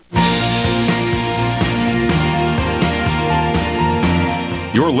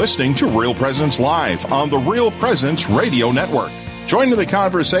You're listening to Real Presence Live on the Real Presence Radio Network. Join in the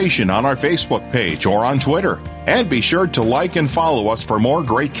conversation on our Facebook page or on Twitter. And be sure to like and follow us for more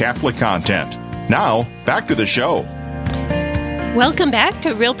great Catholic content. Now, back to the show. Welcome back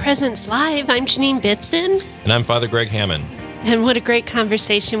to Real Presence Live. I'm Janine Bitson. And I'm Father Greg Hammond. And what a great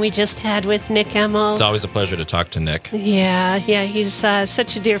conversation we just had with Nick Emmel. It's always a pleasure to talk to Nick. Yeah, he's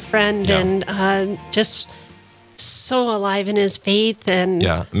such a dear friend and just so alive in his faith. And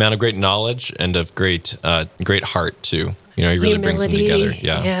a man of great knowledge and of great heart, too. He really brings them together.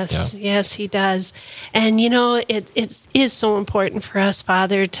 Yes, he does. And, it is so important for us,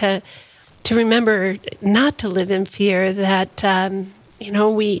 Father, to remember not to live in fear, that,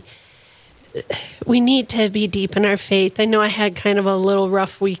 we need to be deep in our faith. I know I had kind of a little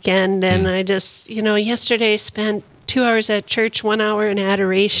rough weekend, and I just, yesterday spent 2 hours at church, 1 hour in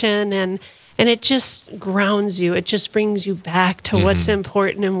adoration, and it just grounds you. It just brings you back to what's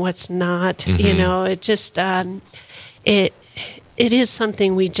important and what's not. It just... It is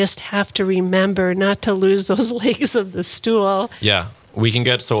something we just have to remember, not to lose those legs of the stool. Yeah, we can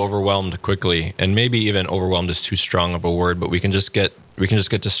get so overwhelmed quickly, and maybe even overwhelmed is too strong of a word, but we can just get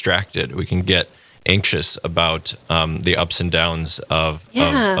distracted. We can get anxious about the ups and downs of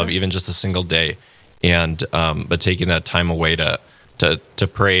even just a single day, and but taking that time away to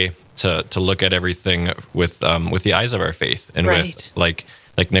pray, to look at everything with the eyes of our faith, and with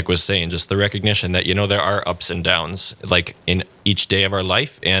like Nick was saying, just the recognition that, there are ups and downs, like in each day of our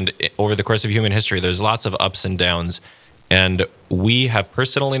life. And over the course of human history, there's lots of ups and downs. And we have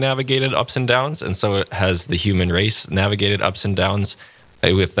personally navigated ups and downs. And so has the human race navigated ups and downs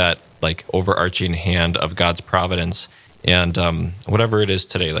with that like overarching hand of God's providence. And whatever it is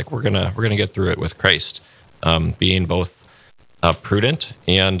today, like we're gonna get through it with Christ, being both prudent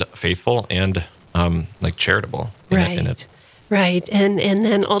and faithful and like charitable in it. Right, and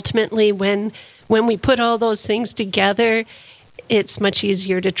then ultimately, when we put all those things together, it's much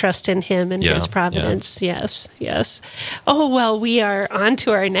easier to trust in Him and His providence. Yeah. Yes. Oh, well, we are on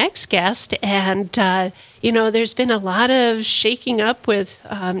to our next guest, and there's been a lot of shaking up with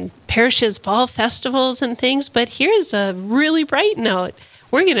parishes' fall festivals and things, but here's a really bright note.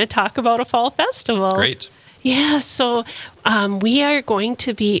 We're going to talk about a fall festival. Great. Yeah, so we're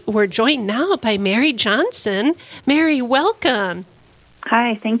joined now by Mary Johnson. Mary, welcome.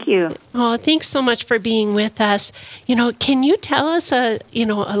 Hi, thank you. Oh, thanks so much for being with us. Can you tell us a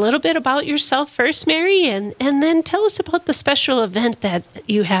little bit about yourself first, Mary, and then tell us about the special event that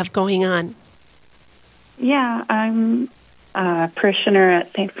you have going on? Yeah, I'm a parishioner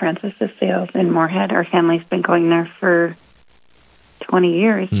at St. Francis de Sales in Moorhead. Our family's been going there for 20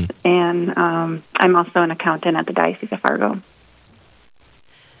 years, and I'm also an accountant at the Diocese of Fargo.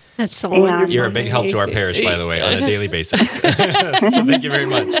 That's so wonderful. You're a big help to our parish, by the way, on a daily basis. So thank you very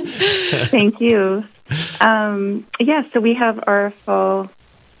much. Thank you. So we have our fall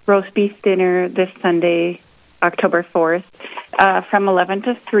roast beef dinner this Sunday, October 4th, from 11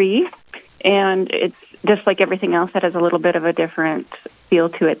 to 3, and it's just like everything else that has a little bit of a different feel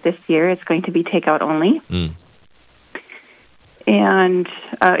to it this year. It's going to be takeout only. And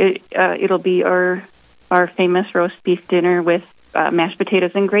it'll be our famous roast beef dinner with mashed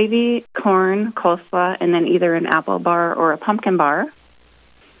potatoes and gravy, corn, coleslaw, and then either an apple bar or a pumpkin bar.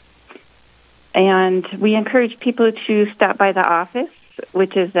 And we encourage people to stop by the office,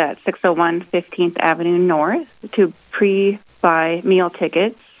 which is at 601 15th Avenue North, to pre-buy meal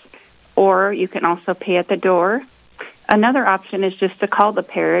tickets, or you can also pay at the door. Another option is just to call the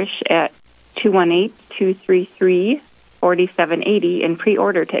parish at 218-233-4780 and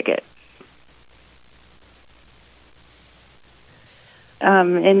pre-order tickets.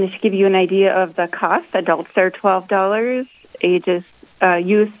 And to give you an idea of the cost, adults are $12, ages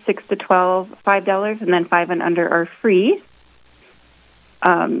youth 6 to 12, $5, and then 5 and under are free.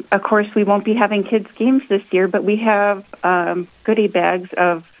 Of course, we won't be having kids' games this year, but we have goodie bags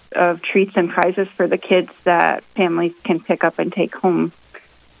of treats and prizes for the kids that families can pick up and take home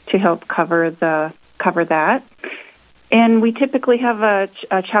to help cover that. And we typically have a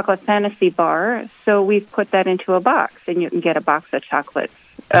chocolate fantasy bar, so we've put that into a box, and you can get a box of chocolates,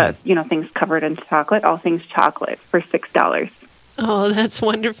 things covered in chocolate, all things chocolate, for $6. Oh, that's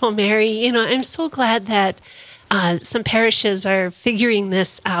wonderful, Mary. I'm so glad that some parishes are figuring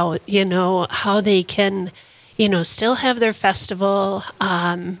this out, how they can, still have their festival,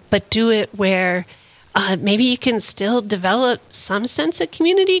 but do it where maybe you can still develop some sense of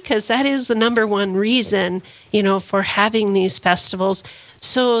community, because that is the number one reason, for having these festivals.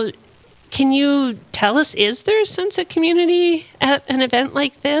 So can you tell us, is there a sense of community at an event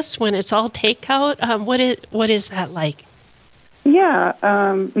like this when it's all takeout? What is that like? Yeah,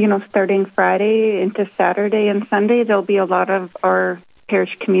 starting Friday into Saturday and Sunday, there'll be a lot of our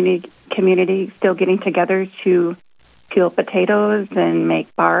parish community still getting together to peel potatoes and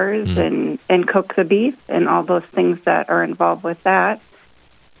make bars and cook the beef and all those things that are involved with that.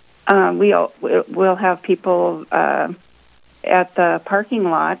 We'll have people at the parking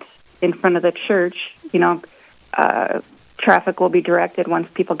lot in front of the church. Traffic will be directed once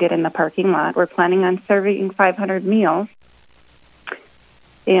people get in the parking lot. We're planning on serving 500 meals.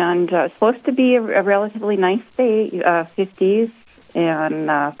 And it's supposed to be a relatively nice day, 50s and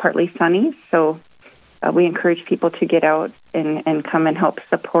partly sunny. So we encourage people to get out and come and help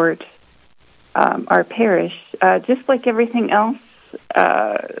support our parish. Just like everything else,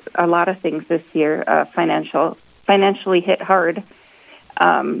 a lot of things this year, financially hit hard.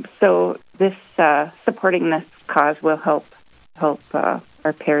 So this supporting this cause will help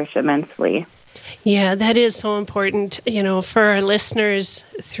our parish immensely. Yeah, that is so important, for our listeners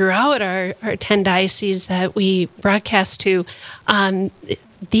throughout our 10 dioceses that we broadcast to.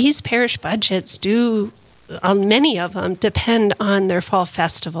 These parish budgets many of them depend on their fall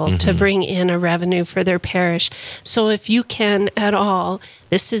festival to bring in a revenue for their parish. So if you can at all,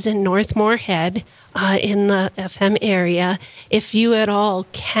 this is in North Moorhead, in the FM area, if you at all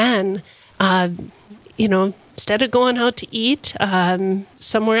can, instead of going out to eat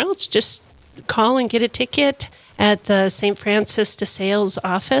somewhere else, just call and get a ticket at the St. Francis de Sales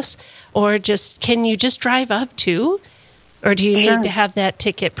office, or can you just drive up too? Or do you need to have that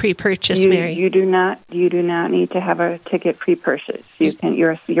ticket pre-purchased, Mary? You do not need to have a ticket pre-purchased.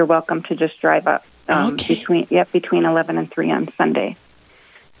 You're welcome to just drive up between 11 and 3 on Sunday.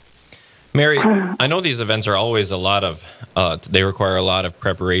 Mary, I know these events are always they require a lot of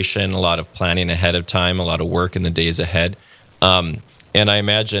preparation, a lot of planning ahead of time, a lot of work in the days ahead. And I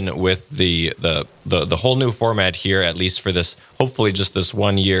imagine with the whole new format here, at least for this, hopefully just this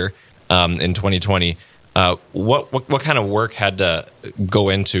 1 year in 2020, what kind of work had to go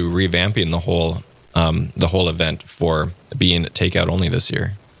into revamping the whole event for being takeout only this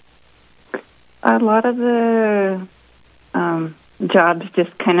year? A lot of the jobs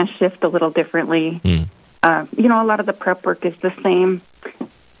just kind of shift a little differently. A lot of the prep work is the same,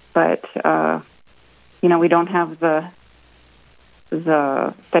 but we don't have the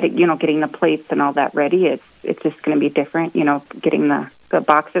setting, getting the plates and all that ready. It's just going to be different. Getting the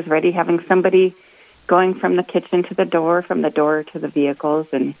boxes ready, having somebody going from the kitchen to the door, from the door to the vehicles,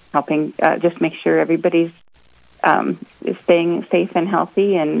 and helping just make sure everybody's staying safe and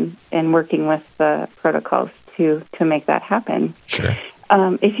healthy, and working with the protocols to make that happen. Sure.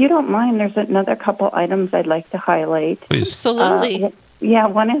 If you don't mind, there's another couple items I'd like to highlight. Please. Absolutely.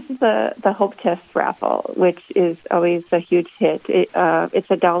 One is the Hope Chest raffle, which is always a huge hit. It's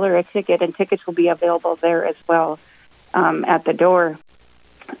 $1 a ticket, and tickets will be available there as well at the door.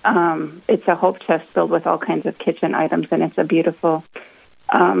 It's a Hope Chest filled with all kinds of kitchen items, and it's a beautiful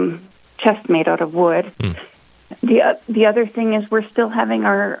chest made out of wood. The other thing is we're still having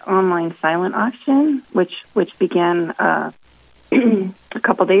our online silent auction, which began a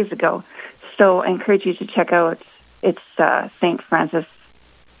couple days ago. So I encourage you to check out. It's St. Francis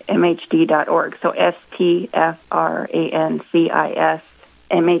MHD.org. So STFRANCIS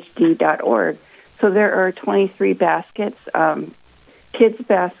MHD.org. So there are 23 baskets, kids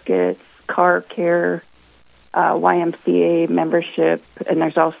baskets, car care, YMCA membership, and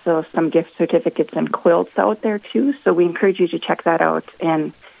there's also some gift certificates and quilts out there too. So we encourage you to check that out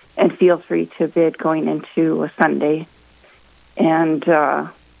and feel free to bid going into a Sunday. And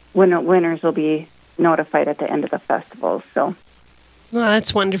winners will be notified at the end of the festival. So, well,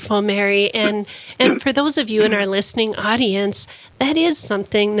 that's wonderful, Mary. And for those of you in our listening audience, that is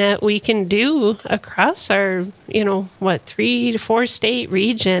something that we can do across our, 3 to 4 state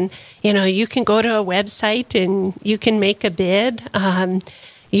region. You can go to a website and you can make a bid.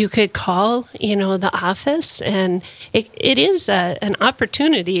 You could call, the office, and it is an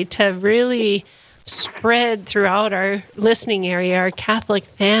opportunity to really spread throughout our listening area, our Catholic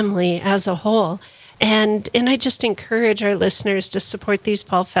family as a whole. And I just encourage our listeners to support these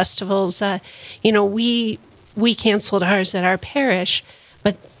fall festivals. We canceled ours at our parish,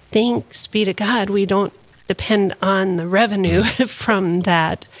 but thanks be to God, we don't depend on the revenue from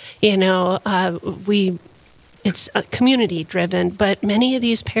that. It's community driven, but many of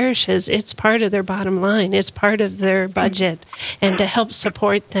these parishes, it's part of their bottom line. It's part of their budget, and to help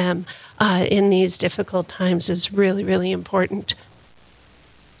support them in these difficult times is really, really important.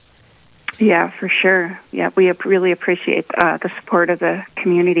 Yeah, for sure. Yeah, we really appreciate the support of the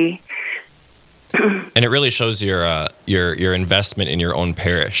community. And it really shows your investment in your own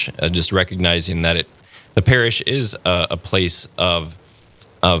parish, just recognizing that the parish is a place of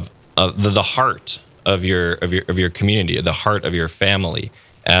the heart of your community, the heart of your family,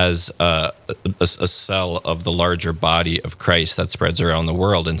 as a cell of the larger body of Christ that spreads around the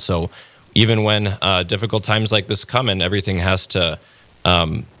world. And so even when difficult times like this come and everything has to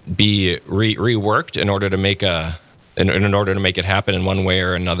be reworked in order to make in order to make it happen in one way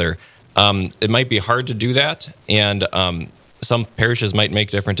or another, it might be hard to do that, and some parishes might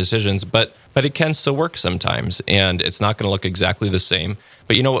make different decisions, but it can still work sometimes, and it's not going to look exactly the same.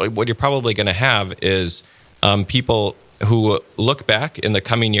 But you know what you're probably going to have is people who look back in the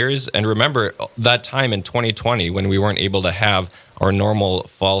coming years and remember that time in 2020 when we weren't able to have our normal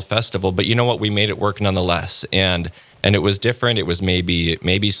fall festival, but you know what, we made it work nonetheless, and it was different. It was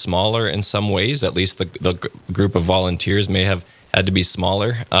maybe smaller in some ways. At least the group of volunteers may have had to be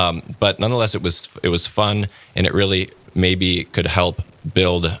smaller, but nonetheless, it was fun, and it really maybe could help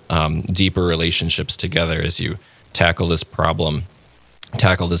build deeper relationships together as you tackle this problem,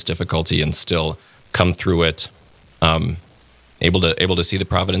 tackle this difficulty, and still come through it able to see the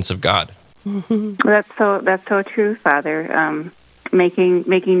providence of God. Mm-hmm. That's so true, Father. Making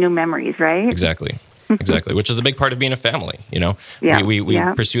new memories, right? Exactly. Which is a big part of being a family. You know, we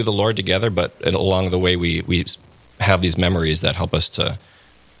pursue the Lord together, but along the way we have these memories that help us to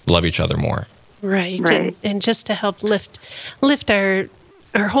love each other more. Right. And just to help lift our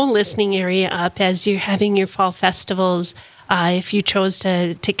whole listening area up as you're having your fall festivals. If you chose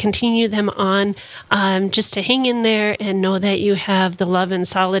to continue them on, just to hang in there and know that you have the love and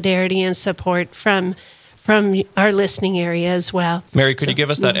solidarity and support from our listening area as well. Mary, could you give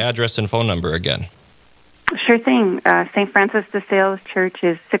us that address and phone number again? Sure thing. St. Francis de Sales Church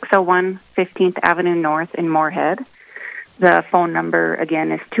is 601 15th Avenue North in Moorhead. The phone number,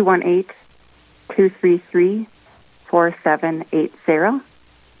 again, is 218-233-4780.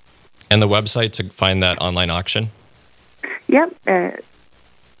 And the website to find that online auction? Yep.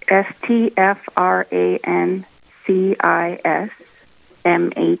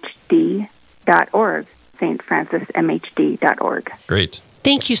 stfrancismhd.org. stfrancismhd.org. Great.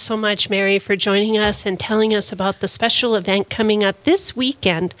 Thank you so much, Mary, for joining us and telling us about the special event coming up this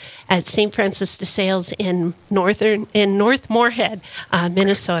weekend at St. Francis de Sales in North Moorhead,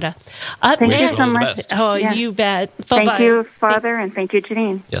 Minnesota. Thank you so much. Oh, yeah. You bet. Bye-bye. Thank you, Father, and thank you,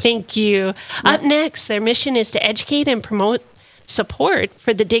 Janine. Yes. Thank you. Up next, their mission is to educate and promote support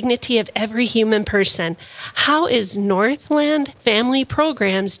for the dignity of every human person. How is Northland Family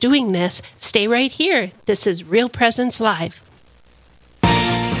Programs doing this? Stay right here. This is Real Presence Live.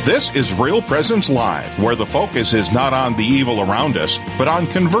 This is Real Presence Live, where the focus is not on the evil around us, but on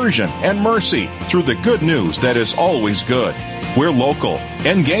conversion and mercy through the good news that is always good. We're local,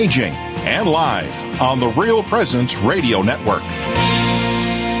 engaging, and live on the Real Presence Radio Network.